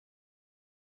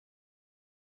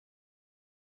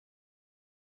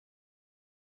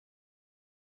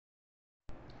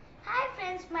Hi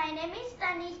friends, my name is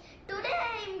Taneesh. Today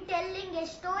I am telling a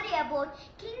story about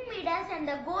King Midas and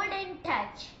the golden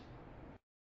touch.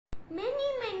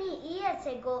 Many years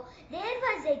ago, there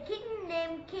was a king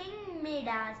named King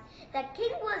Midas. The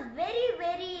king was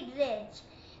very rich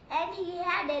and he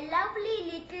had a lovely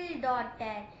little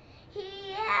daughter.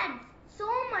 He had so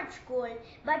much gold,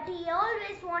 but he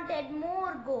always wanted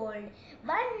more gold.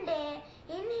 One day,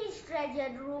 in his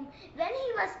treasure room, when he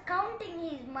was counting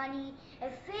his money, a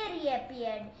fairy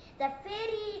appeared. The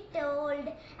fairy told,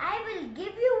 "I will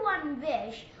give you one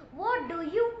wish. What do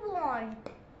you want?"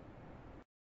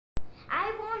 "I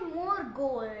want more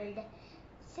gold,"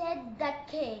 said the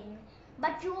king.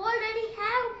 "But you already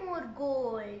have more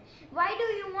gold. Why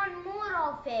do you want more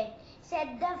of it?"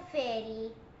 said the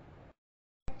fairy.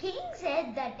 The king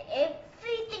said that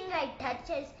everything I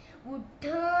touches would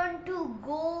turn to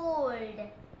gold.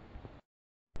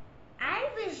 "I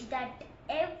wish that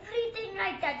everything I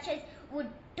touches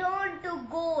would turn to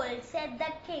gold," said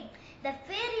the king. The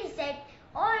fairy said,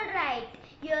 "All right,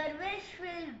 your wish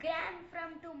will grant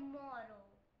from tomorrow."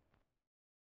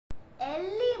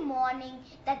 Early morning,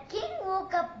 the king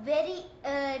woke up very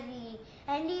early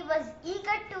and he was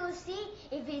eager to see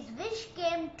if his wish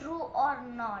came true or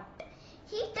not.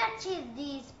 He touched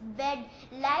his bed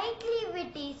lightly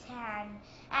with his hand.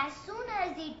 As soon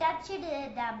as he touched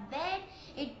the bed,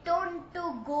 it turned to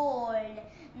gold.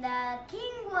 The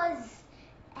king was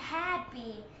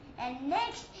happy, and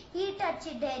next he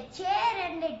touched a chair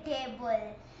and a table,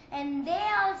 and they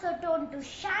also turned to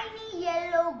shiny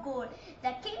yellow gold.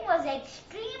 The king was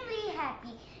extremely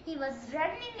happy. He was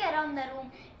running around the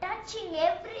room, touching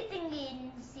everything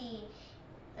in see.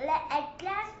 At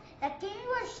last, the king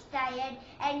was tired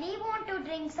and he wanted to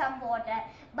drink some water.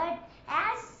 But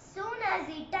as soon as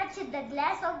he touched the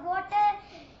glass of water,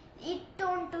 it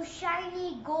turned to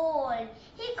shiny gold.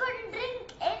 He couldn't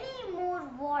drink any more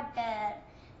water.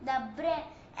 The bread,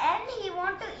 and he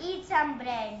wanted to eat some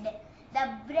bread. The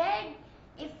bread,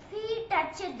 if he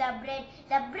touched the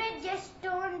bread just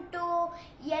turned to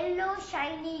yellow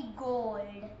shiny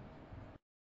gold.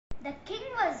 The king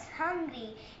was hungry.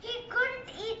 He couldn't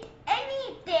eat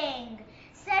anything.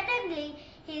 Suddenly,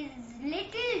 his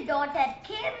little daughter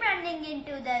came running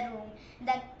into the room.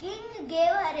 The king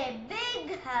gave her a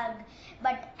big hug.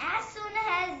 But as soon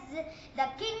as the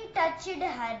king touched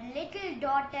her little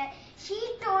daughter, she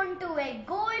turned to a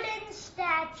golden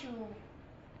statue.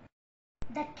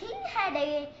 The king had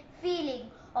a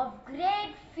feeling of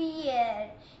great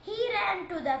fear. He ran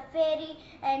to the fairy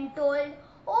and told,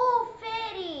 "Oh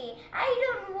fairy, I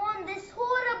don't want this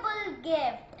horrible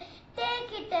gift.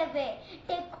 Take it away.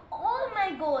 Take all my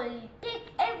gold. Take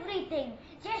everything.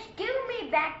 Just give me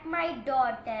back my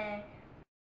daughter."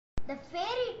 The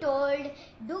fairy told,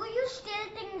 "Do you still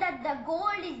think that the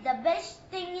gold is the best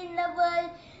thing in the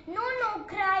world?" No,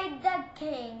 cried the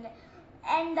king.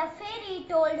 And the fairy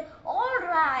told, "All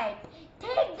right,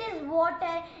 take this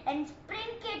water and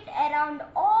sprinkle it around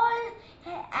all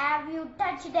have you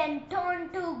touched and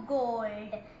turned to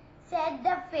gold," said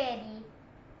the fairy.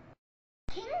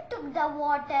 King took the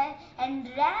water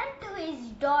and ran to his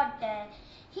daughter.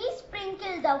 He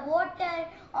sprinkled the water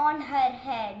on her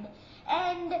head,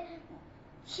 and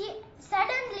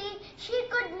suddenly she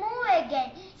could move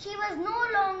again. She was no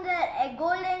longer a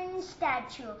golden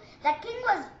statue. The king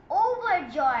was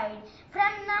overjoyed.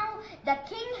 From now, the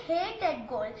king hated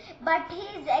gold, but he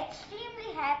is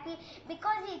extremely happy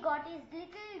because he got his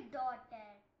little daughter.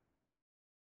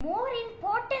 More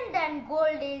important than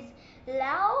gold is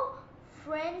love,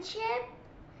 friendship,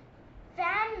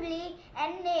 family,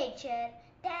 and nature.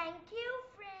 Thank you.